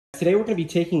today we're going to be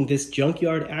taking this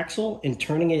junkyard axle and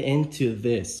turning it into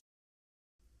this.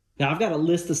 Now I've got a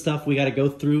list of stuff we got to go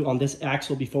through on this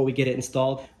axle before we get it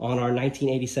installed on our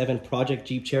 1987 Project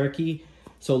Jeep Cherokee.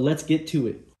 So let's get to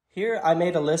it. Here I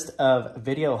made a list of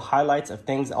video highlights of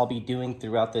things I'll be doing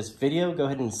throughout this video. Go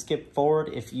ahead and skip forward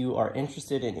if you are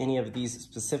interested in any of these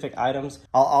specific items.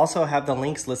 I'll also have the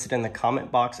links listed in the comment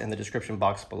box and the description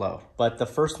box below. But the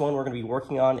first one we're going to be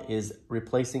working on is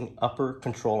replacing upper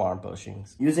control arm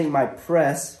bushings. Using my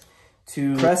press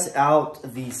to press out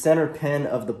the center pin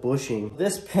of the bushing.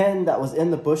 This pin that was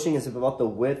in the bushing is about the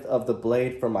width of the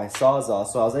blade for my Sawzall.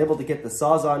 So I was able to get the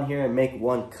Sawzall in here and make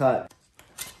one cut.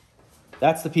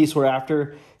 That's the piece we're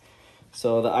after.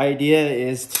 So the idea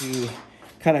is to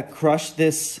kind of crush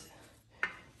this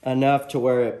enough to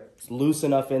where it's loose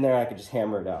enough in there I could just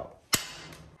hammer it out.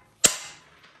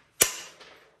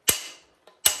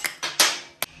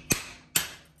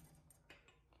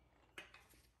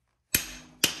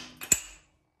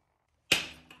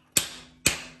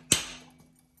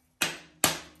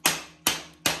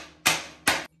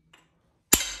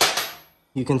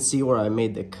 You can see where I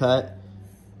made the cut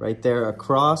right there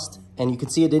across, and you can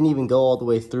see it didn't even go all the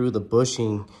way through the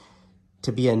bushing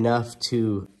to be enough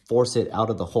to force it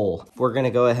out of the hole. We're gonna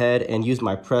go ahead and use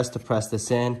my press to press this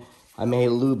in. I may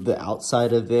lube the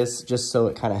outside of this just so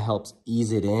it kind of helps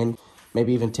ease it in.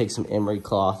 Maybe even take some emery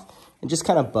cloth and just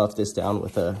kind of buff this down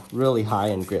with a really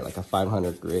high-end grit, like a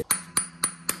 500 grit.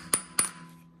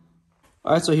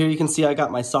 All right, so here you can see I got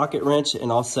my socket wrench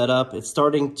and all set up. It's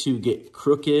starting to get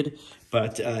crooked,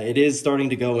 but it is starting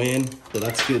to go in, so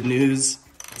that's good news.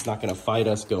 It's not gonna fight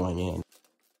us going in.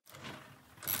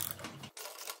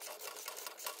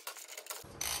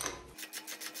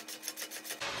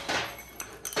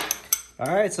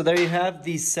 All right, so there you have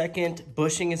the second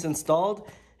bushing is installed,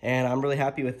 and I'm really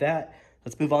happy with that.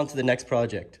 Let's move on to the next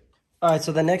project. All right,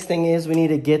 so the next thing is we need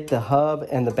to get the hub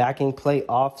and the backing plate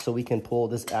off so we can pull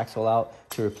this axle out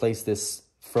to replace this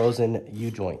frozen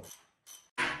U-joint.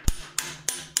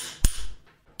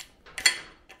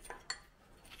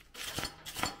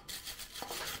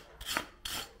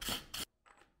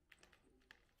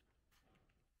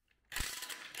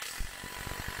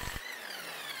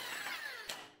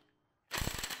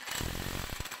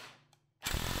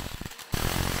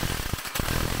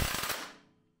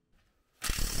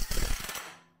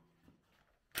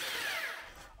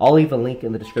 I'll leave a link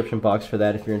in the description box for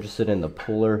that if you're interested in the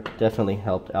puller. Definitely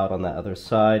helped out on that other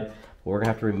side. We're gonna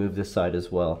have to remove this side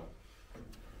as well.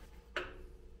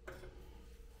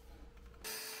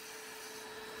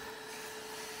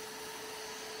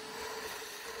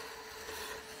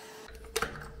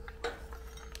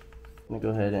 I'm gonna go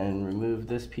ahead and remove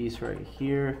this piece right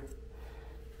here.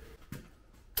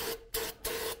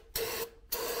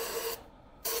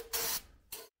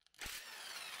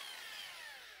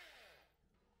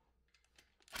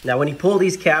 Now when you pull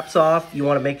these caps off, you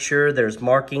want to make sure there's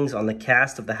markings on the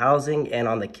cast of the housing and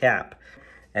on the cap.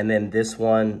 And then this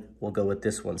one will go with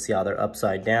this one. See how they're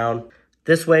upside down?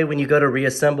 This way, when you go to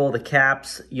reassemble the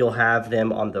caps, you'll have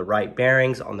them on the right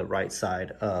bearings on the right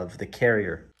side of the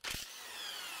carrier.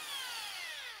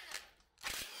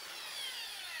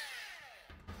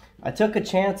 I took a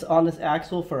chance on this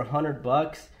axle for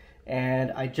 $100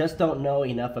 and I just don't know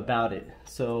enough about it.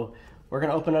 So we're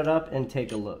gonna open it up and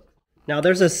take a look. Now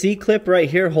there's a C-clip right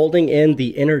here holding in the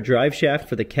inner drive shaft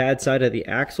for the CAD side of the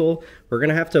axle. We're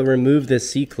gonna have to remove this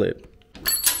C-clip.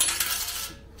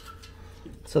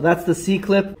 So that's the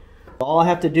C-clip. All I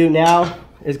have to do now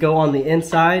is go on the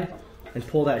inside and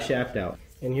pull that shaft out.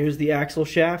 And here's the axle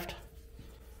shaft.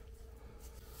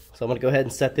 So I'm gonna go ahead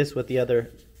and set this with the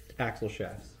other axle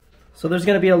shafts. So there's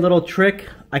gonna be a little trick.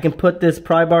 I can put this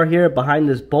pry bar here behind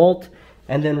this bolt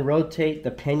and then rotate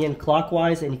the pinion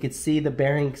clockwise, and you can see the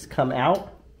bearings come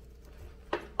out.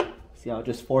 See how it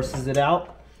just forces it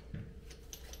out?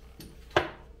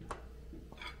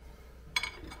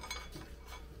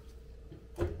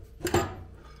 And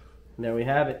there we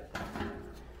have it.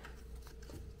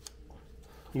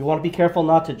 You want to be careful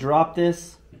not to drop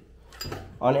this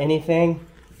on anything.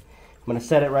 I'm going to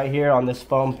set it right here on this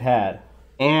foam pad.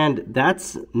 And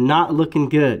that's not looking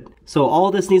good. So all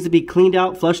this needs to be cleaned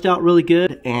out, flushed out really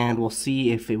good, and we'll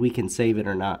see if we can save it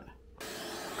or not.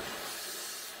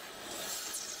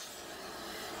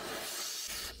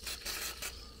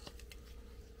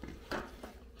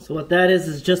 So what that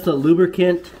is just a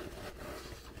lubricant.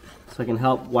 So I can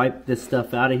help wipe this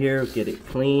stuff out of here, get it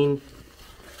clean.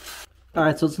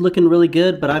 Alright, so it's looking really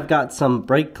good, but I've got some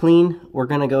brake clean. We're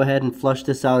going to go ahead and flush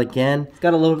this out again. It's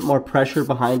got a little bit more pressure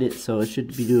behind it, so it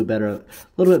should be doing a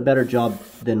little bit better job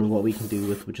than what we can do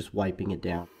with just wiping it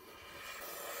down.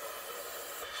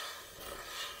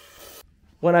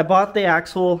 When I bought the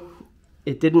axle,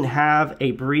 it didn't have a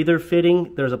breather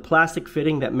fitting. There's a plastic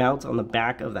fitting that mounts on the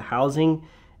back of the housing,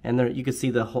 and there you can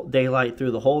see the daylight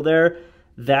through the hole there.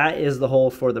 That is the hole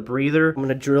for the breather. I'm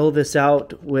gonna drill this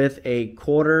out with a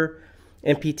 1/4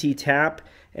 MPT tap,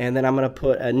 and then I'm gonna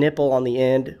put a nipple on the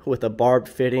end with a barbed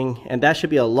fitting, and that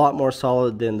should be a lot more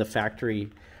solid than the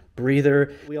factory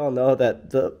breather. We all know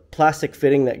that the plastic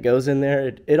fitting that goes in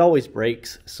there, it always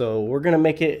breaks. So we're gonna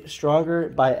make it stronger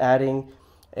by adding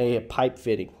a pipe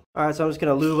fitting. All right, so I'm just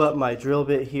gonna lube up my drill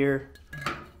bit here,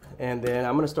 and then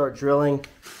I'm gonna start drilling.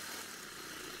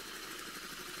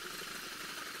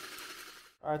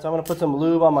 All right, so I'm gonna put some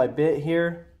lube on my bit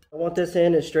here. I want this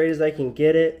in as straight as I can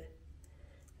get it.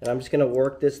 And I'm just gonna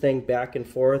work this thing back and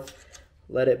forth,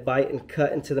 let it bite and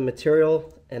cut into the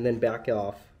material, and then back it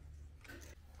off.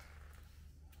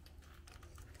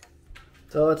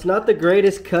 So it's not the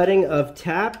greatest cutting of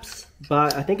taps,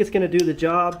 but I think it's gonna do the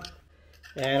job.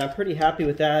 And I'm pretty happy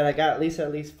with that. I got at least a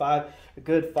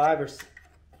good 5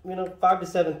 to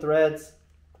 7 threads,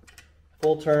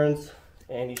 full turns,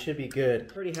 and you should be good.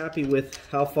 Pretty happy with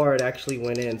how far it actually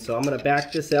went in. So I'm gonna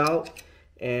back this out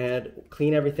and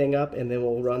clean everything up, and then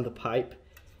we'll run the pipe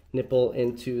nipple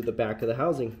into the back of the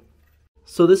housing.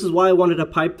 So this is why I wanted to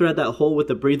pipe thread that hole with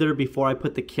the breather before I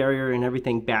put the carrier and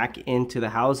everything back into the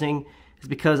housing. It's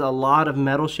because a lot of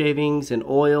metal shavings and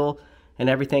oil and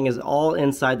everything is all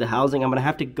inside the housing. I'm gonna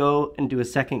have to go and do a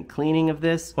second cleaning of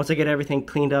this. Once I get everything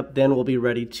cleaned up, then we'll be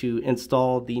ready to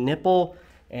install the nipple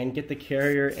and get the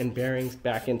carrier and bearings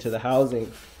back into the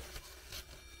housing.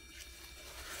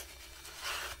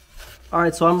 All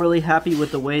right, so I'm really happy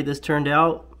with the way this turned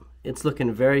out. It's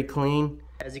looking very clean.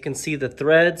 As you can see, the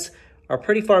threads are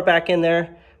pretty far back in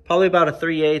there, probably about a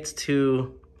 3/8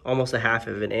 to almost a 1/2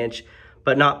 of an inch,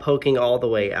 but not poking all the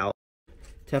way out.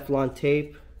 Teflon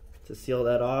tape to seal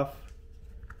that off.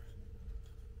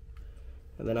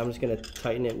 And then I'm just gonna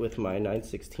tighten it with my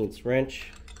 9/16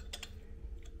 wrench.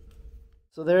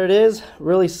 So there it is,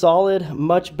 really solid,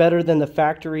 much better than the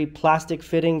factory plastic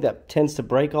fitting that tends to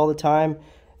break all the time.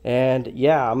 And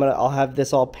yeah, I'll have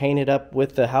this all painted up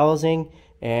with the housing,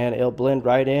 and it'll blend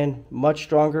right in. Much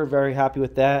stronger, very happy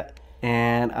with that.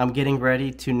 And I'm getting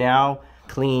ready to now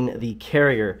clean the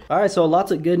carrier. All right, so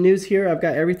lots of good news here. I've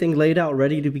got everything laid out,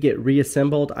 ready to get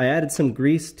reassembled. I added some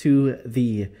grease to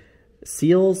the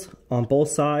seals on both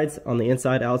sides, on the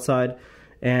inside, outside,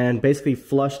 and basically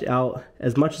flushed out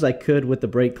as much as I could with the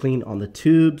brake clean on the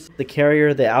tubes. The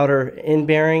carrier, the outer end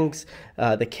bearings,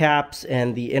 the caps,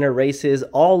 and the inner races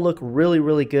all look really,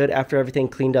 really good after everything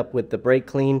cleaned up with the brake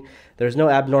clean. There's no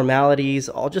abnormalities,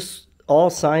 all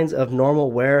signs of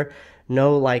normal wear.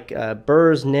 No like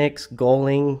burrs, nicks,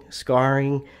 gulling,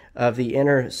 scarring of the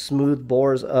inner smooth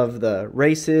bores of the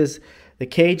races. The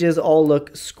cages all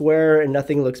look square and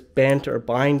nothing looks bent or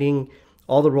binding.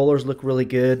 All the rollers look really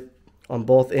good on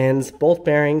both ends, both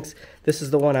bearings. This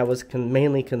is the one I was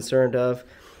mainly concerned of.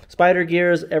 Spider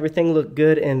gears, everything looked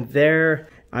good in there.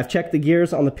 I've checked the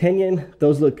gears on the pinion.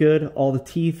 Those look good. All the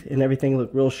teeth and everything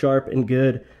look real sharp and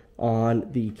good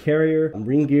on the carrier.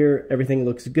 Ring gear, everything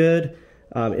looks good.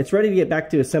 It's ready to get back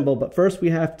to assemble, but first we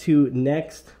have to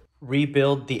next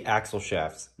rebuild the axle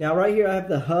shafts. Now right here I have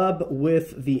the hub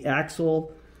with the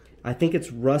axle. I think it's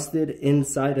rusted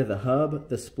inside of the hub,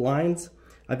 the splines.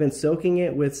 I've been soaking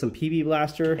it with some PB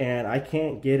Blaster and I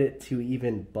can't get it to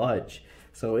even budge.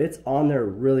 So it's on there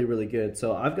really, really good.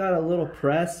 So I've got a little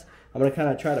press. I'm gonna kind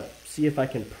of try to see if I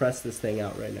can press this thing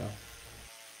out right now.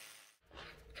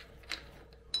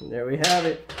 And there we have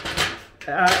it.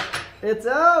 It's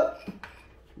out!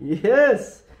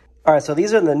 Yes! All right, so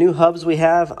these are the new hubs we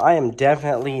have. I am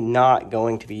definitely not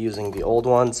going to be using the old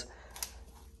ones.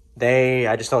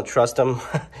 I just don't trust them.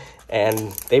 And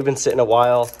they've been sitting a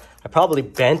while. I probably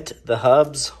bent the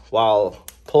hubs while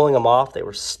pulling them off. They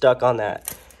were stuck on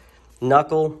that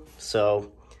knuckle.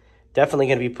 So definitely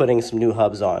gonna be putting some new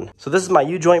hubs on. So this is my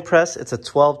U-joint press. It's a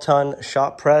 12-ton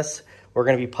shop press. We're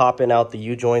gonna be popping out the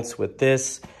U-joints with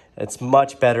this. It's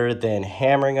much better than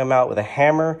hammering them out with a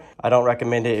hammer. I don't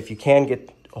recommend it. If you can get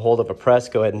a hold of a press,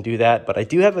 go ahead and do that. But I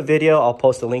do have a video. I'll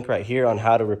post a link right here on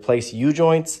how to replace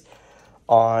U-joints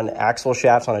on axle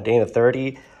shafts on a Dana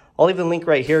 30. I'll leave the link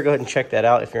right here. Go ahead and check that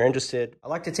out if you're interested. I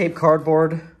like to tape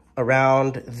cardboard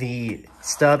around the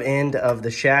stub end of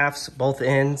the shafts, both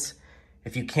ends.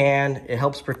 If you can, it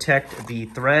helps protect the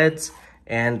threads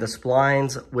and the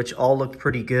splines, which all look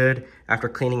pretty good after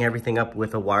cleaning everything up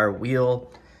with a wire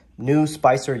wheel. New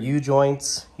Spicer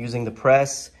U-joints using the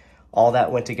press. All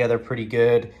that went together pretty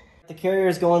good. The carrier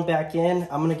is going back in.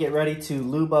 I'm gonna get ready to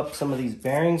lube up some of these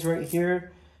bearings right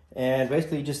here. And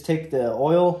basically just take the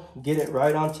oil, get it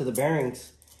right onto the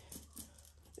bearings.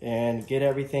 and get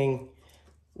everything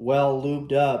well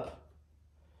lubed up.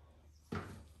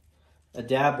 A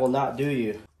dab will not do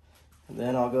you. And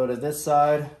then I'll go to this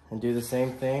side and do the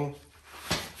same thing.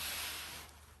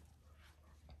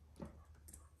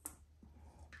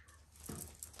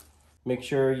 Make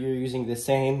sure you're using the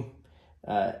same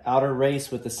outer race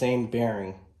with the same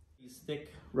bearing. These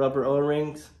thick rubber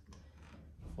O-rings,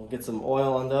 we'll get some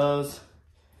oil on those,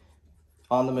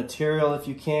 on the material if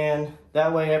you can.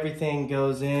 That way everything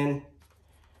goes in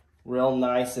real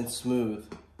nice and smooth.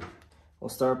 We'll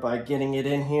start by getting it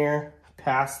in here,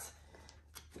 past,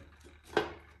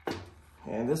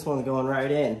 and this one's going right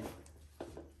in.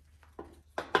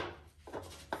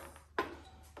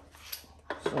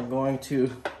 So I'm going to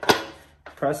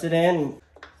press it in. You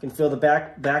can feel the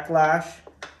backlash.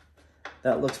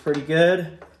 That looks pretty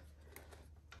good.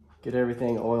 Get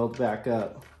everything oiled back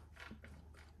up.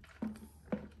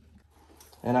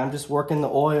 And I'm just working the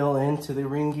oil into the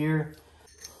ring gear.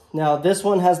 Now this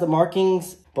one has the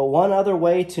markings, but one other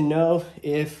way to know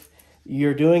if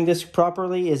you're doing this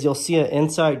properly is you'll see an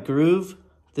inside groove.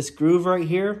 This groove right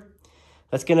here,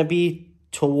 that's gonna be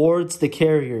towards the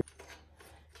carrier.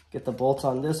 Get the bolts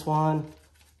on this one.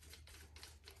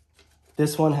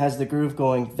 This one has the groove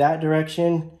going that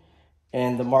direction,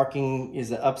 and the marking is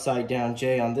the upside down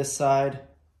J on this side.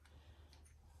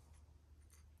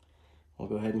 We'll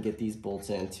go ahead and get these bolts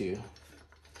in too.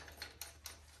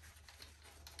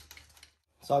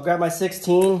 So I'll grab my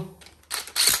 16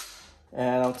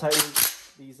 and I'll tighten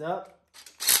these up.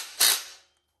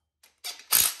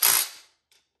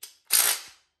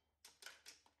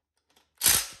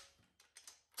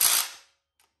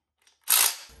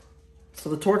 So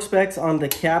the torque specs on the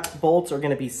cap bolts are going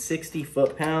to be 60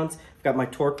 foot-pounds. I've got my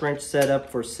torque wrench set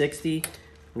up for 60. I'm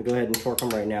going to go ahead and torque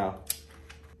them right now.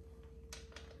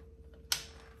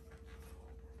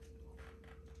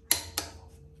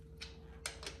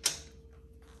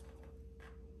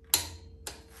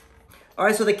 All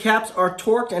right, so the caps are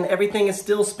torqued and everything is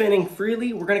still spinning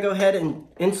freely. We're going to go ahead and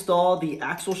install the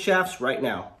axle shafts right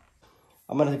now.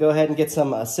 I'm going to go ahead and get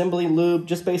some assembly lube,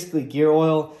 just basically gear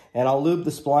oil, and I'll lube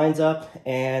the splines up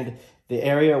and the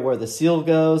area where the seal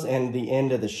goes and the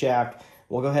end of the shaft.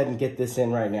 We'll go ahead and get this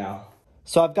in right now.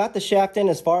 So I've got the shaft in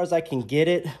as far as I can get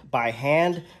it by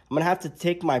hand. I'm going to have to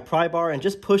take my pry bar and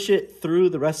just push it through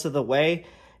the rest of the way.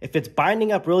 If it's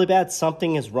binding up really bad,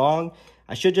 something is wrong.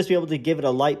 I should just be able to give it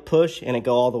a light push and it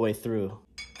go all the way through.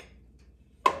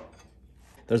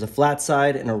 There's a flat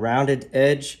side and a rounded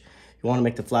edge. You want to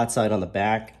make the flat side on the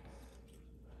back.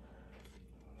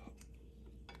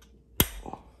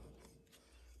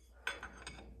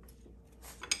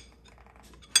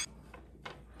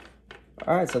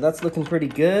 All right, so that's looking pretty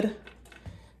good.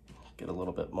 Get a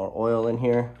little bit more oil in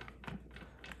here.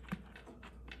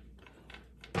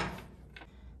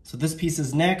 So this piece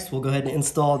is next. We'll go ahead and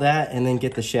install that and then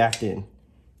get the shaft in.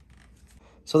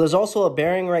 So there's also a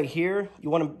bearing right here.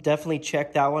 You want to definitely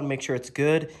check that one, make sure it's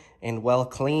good and well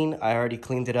clean. I already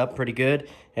cleaned it up pretty good.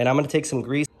 And I'm going to take some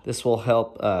grease. This will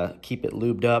help keep it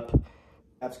lubed up.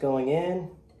 That's going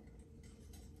in.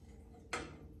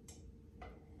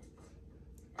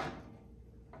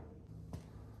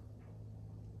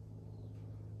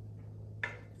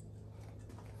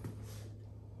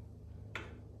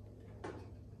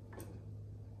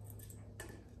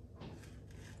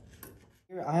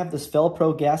 Here I have this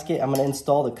Velcro gasket. I'm going to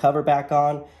install the cover back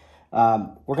on.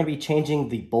 We're going to be changing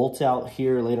the bolts out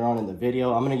here later on in the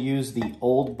video. I'm going to use the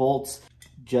old bolts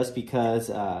just because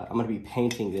I'm going to be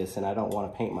painting this and I don't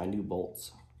want to paint my new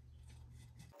bolts.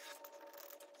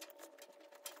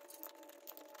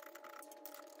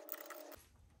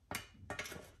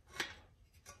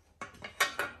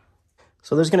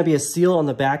 So there's going to be a seal on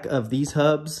the back of these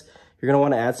hubs. You're going to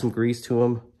want to add some grease to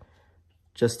them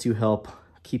just to help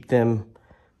keep them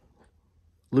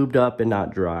lubed up and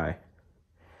not dry.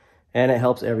 And it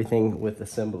helps everything with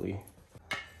assembly.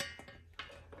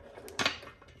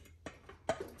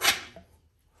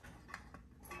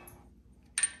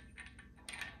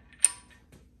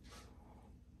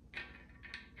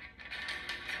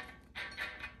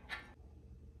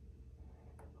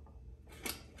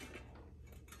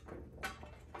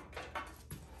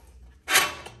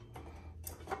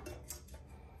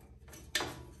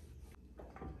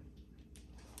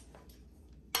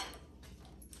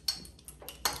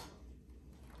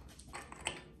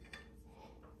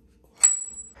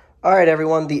 All right,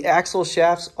 everyone, the axle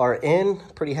shafts are in.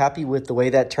 Pretty happy with the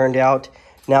way that turned out.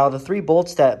 Now, the 3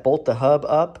 bolts that bolt the hub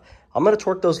up, I'm going to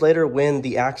torque those later when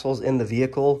the axle's in the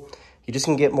vehicle. You just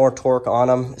can get more torque on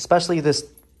them, especially this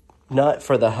nut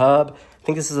for the hub. I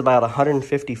think this is about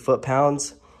 150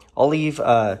 foot-pounds. I'll leave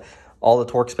all the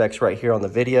torque specs right here on the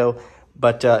video.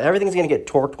 But everything's going to get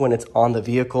torqued when it's on the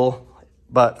vehicle.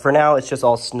 But for now, it's just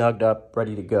all snugged up,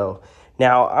 ready to go.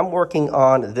 Now, I'm working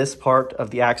on this part of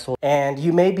the axle, and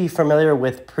you may be familiar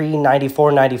with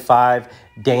pre-94-95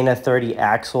 Dana 30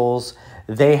 axles.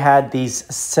 They had these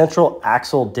central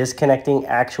axle disconnecting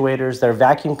actuators. They're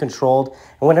vacuum controlled,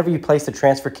 and whenever you place the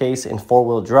transfer case in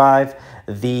four-wheel drive,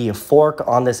 the fork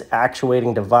on this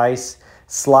actuating device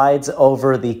slides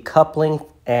over the coupling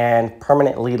and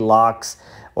permanently locks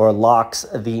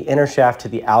the inner shaft to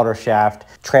the outer shaft,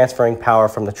 transferring power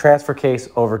from the transfer case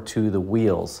over to the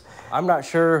wheels. I'm not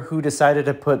sure who decided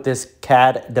to put this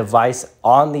CAD device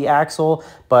on the axle,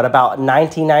 but about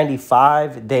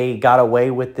 1995, they got away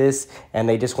with this and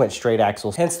they just went straight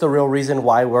axles. Hence the real reason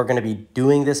why we're gonna be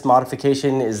doing this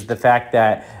modification is the fact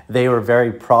that they were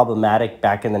very problematic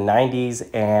back in the 90s,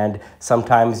 and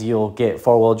sometimes you'll get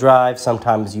four-wheel drive,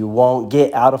 sometimes you won't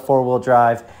get out of four-wheel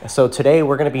drive. So today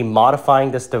we're gonna be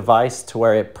modifying this device to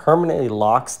where it permanently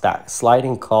locks that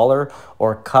sliding collar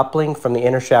or coupling from the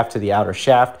inner shaft to the outer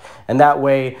shaft, and that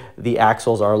way the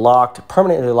axles are locked,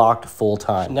 permanently locked full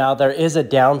time. Now there is a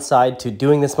downside to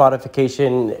doing this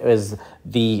modification. Is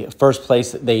the first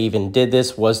place they even did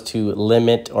this was to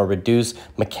limit or reduce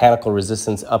mechanical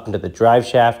resistance up into the drive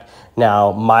shaft.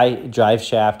 Now my drive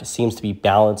shaft seems to be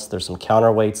balanced. There's some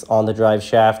counterweights on the drive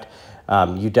shaft.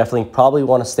 You definitely probably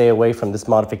want to stay away from this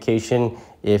modification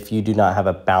if you do not have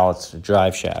a balanced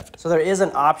drive shaft. So there is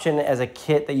an option as a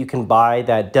kit that you can buy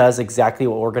that does exactly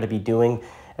what we're going to be doing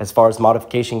as far as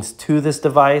modifications to this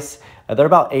device. They're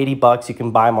about 80 bucks. You can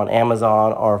buy them on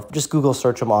Amazon or just Google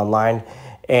search them online.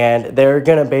 And they're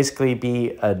going to basically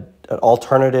be an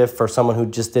alternative for someone who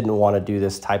just didn't want to do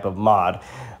this type of mod.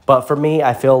 But for me,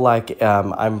 I feel like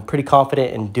I'm pretty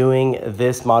confident in doing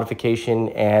this modification,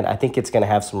 and I think it's going to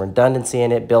have some redundancy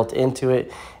in it, built into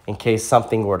it, in case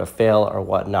something were to fail or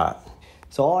whatnot.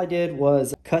 So all I did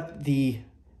was cut the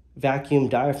vacuum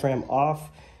diaphragm off,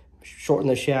 shorten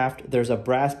the shaft. There's a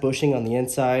brass bushing on the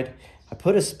inside. I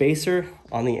put a spacer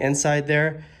on the inside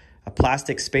there, a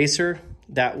plastic spacer.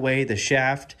 That way the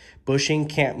shaft bushing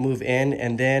can't move in,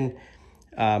 and then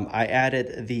I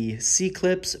added the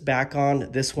C-clips back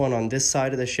on, this one on this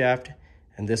side of the shaft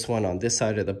and this one on this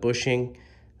side of the bushing.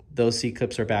 Those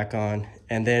C-clips are back on,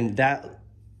 and then that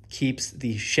keeps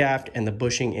the shaft and the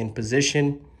bushing in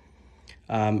position.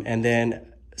 And then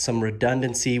some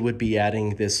redundancy would be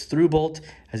adding this through bolt.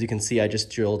 As you can see, I just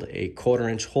drilled a 1/4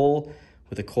 inch hole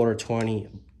with a 1/4 20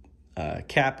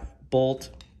 cap bolt.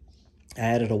 I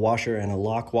added a washer and a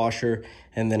lock washer,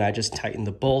 and then I just tightened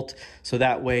the bolt so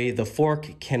that way the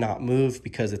fork cannot move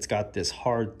because it's got this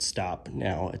hard stop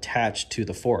now attached to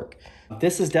the fork.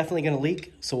 This is definitely going to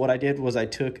leak, so what I did was I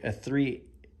took a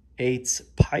 3/8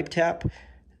 pipe tap,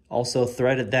 also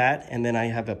threaded that, and then I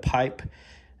have a pipe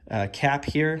cap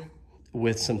here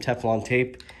with some Teflon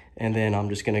tape, and then I'm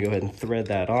just going to go ahead and thread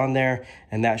that on there,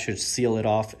 and that should seal it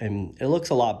off, and it looks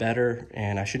a lot better,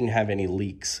 and I shouldn't have any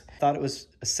leaks. I thought it was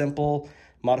a simple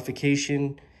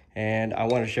modification, and I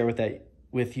want to share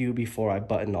with you before I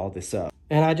button all this up.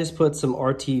 And I just put some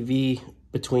RTV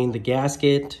between the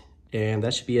gasket, and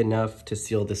that should be enough to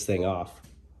seal this thing off.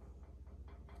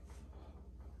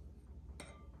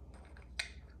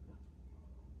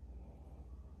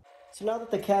 So now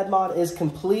that the CAD mod is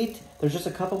complete, there's just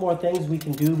a couple more things we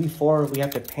can do before we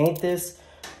have to paint this.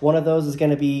 One of those is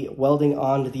going to be welding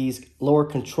on these lower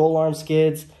control arm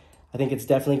skids. I think it's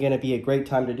definitely going to be a great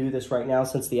time to do this right now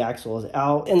since the axle is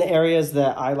out. In the areas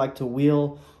that I like to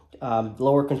wheel,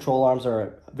 lower control arms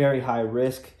are very high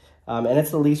risk, and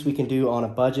it's the least we can do on a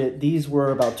budget. These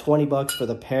were about 20 bucks for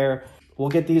the pair. We'll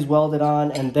get these welded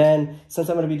on, and then since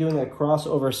I'm going to be doing a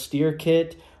crossover steer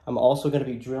kit, I'm also going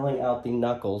to be drilling out the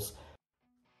knuckles.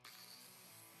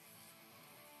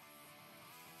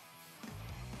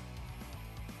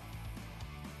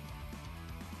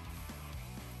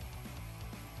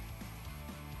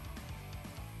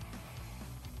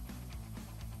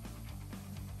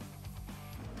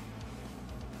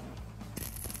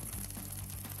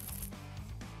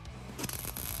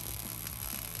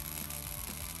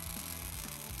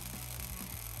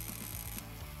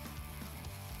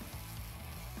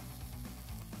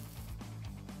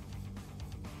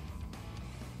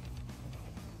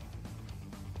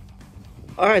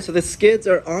 All right, so the skids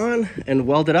are on and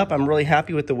welded up. I'm really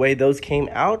happy with the way those came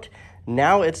out.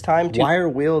 Now it's time to wire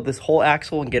wheel this whole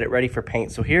axle and get it ready for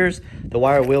paint. So here's the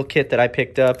wire wheel kit that I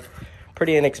picked up.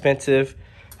 Pretty inexpensive.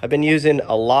 I've been using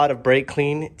a lot of brake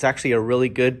clean. It's actually a really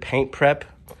good paint prep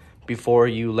before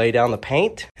you lay down the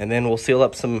paint. And then we'll seal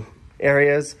up some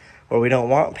areas where we don't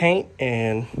want paint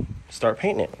and start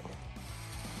painting it.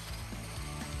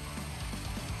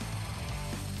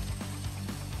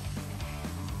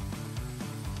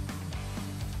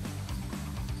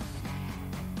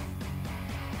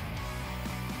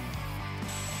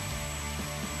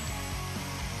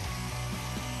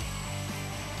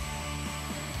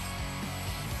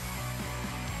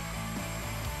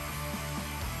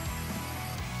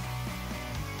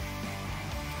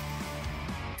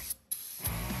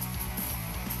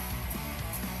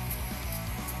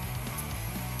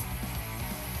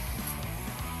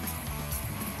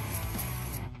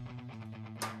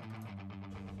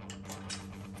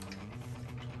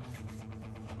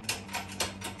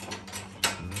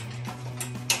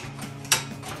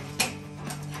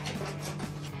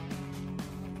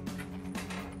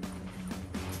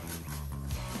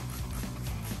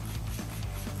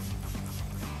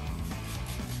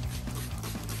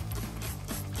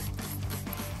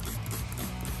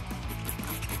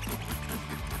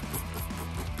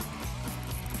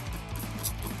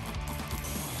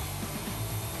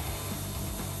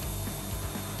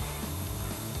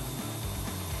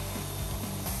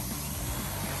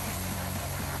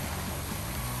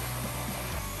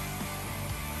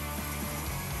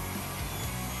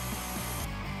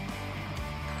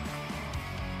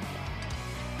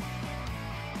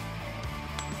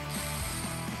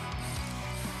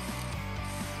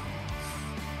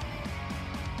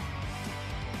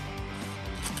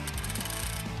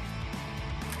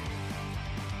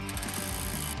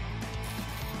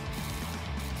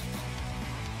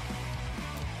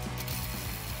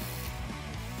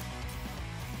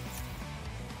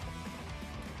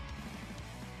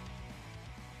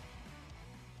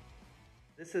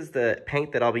 This is the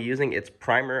paint that I'll be using. It's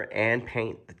primer and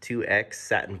paint, the 2X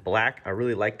satin black. I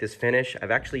really like this finish.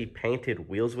 I've actually painted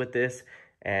wheels with this,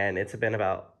 and it's been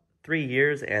about 3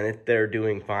 years, and they're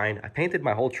doing fine. I painted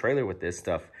my whole trailer with this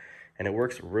stuff, and it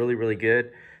works really, really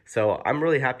good. So I'm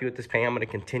really happy with this paint. I'm going to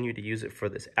continue to use it for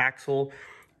this axle.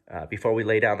 Before we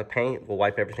lay down the paint, we'll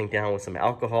wipe everything down with some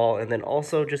alcohol, and then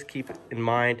also just keep in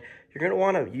mind, you're going to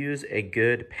want to use a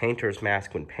good painter's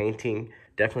mask when painting.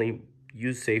 Definitely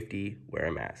use safety, wear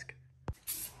a mask.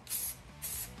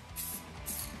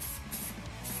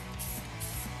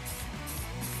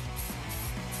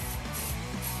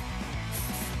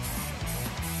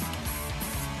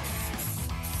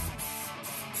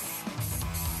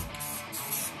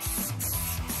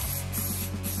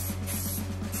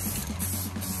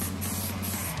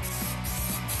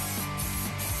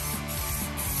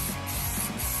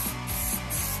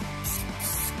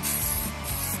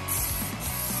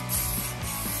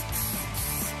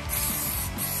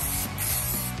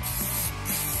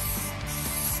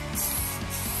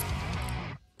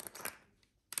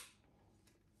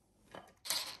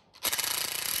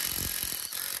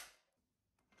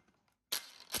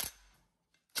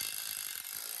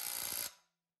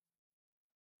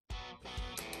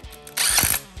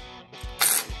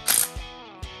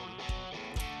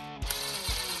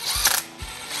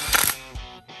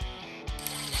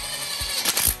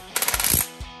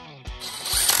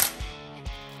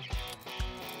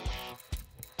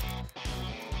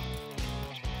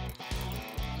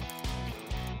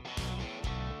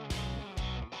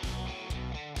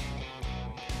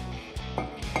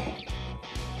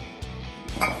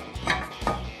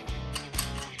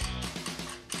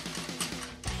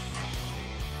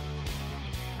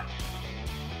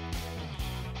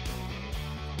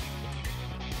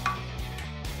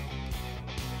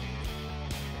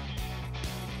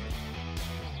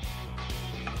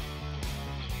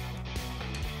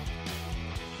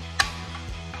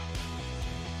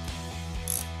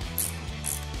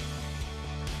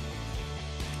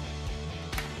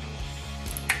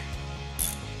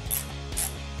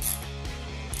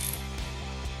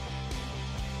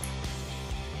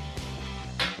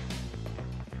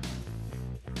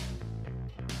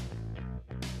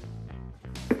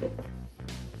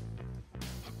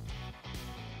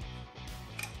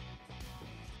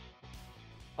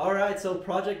 All right, so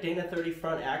Project Dana 30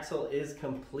 front axle is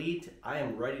complete. I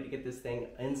am ready to get this thing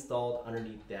installed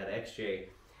underneath that XJ.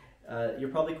 You're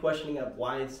probably questioning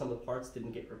why some of the parts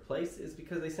didn't get replaced. Is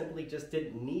because they simply just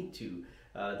didn't need to.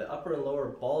 The upper and lower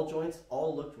ball joints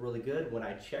all looked really good when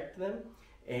I checked them,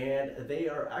 and they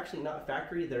are actually not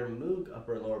factory. They're Moog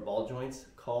upper and lower ball joints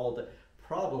called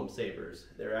Problem Savers.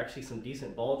 They're actually some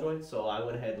decent ball joints, so I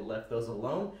went ahead and left those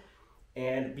alone.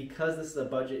 And because this is a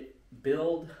budget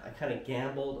build, I kind of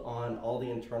gambled on all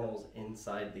the internals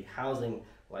inside the housing,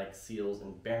 like seals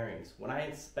and bearings. When I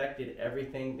inspected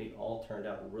everything, they all turned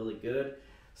out really good.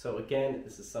 So again,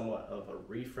 this is somewhat of a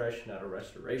refresh, not a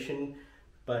restoration,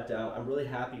 but I'm really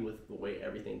happy with the way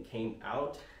everything came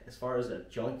out. As far as a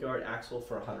junkyard axle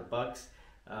for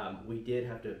 $100, we did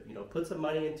have to, put some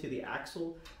money into the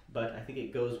axle, but I think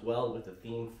it goes well with the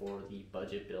theme for the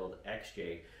budget build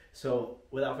XJ. So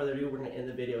without further ado, we're going to end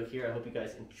the video here. I hope you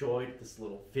guys enjoyed this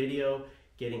little video,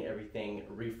 getting everything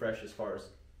refreshed as far as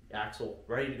axle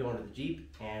ready to go into the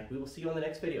Jeep, and we will see you on the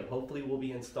next video. Hopefully we'll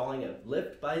be installing a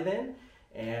lift by then,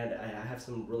 and I have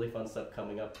some really fun stuff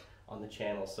coming up on the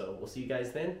channel. So we'll see you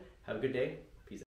guys then. Have a good day.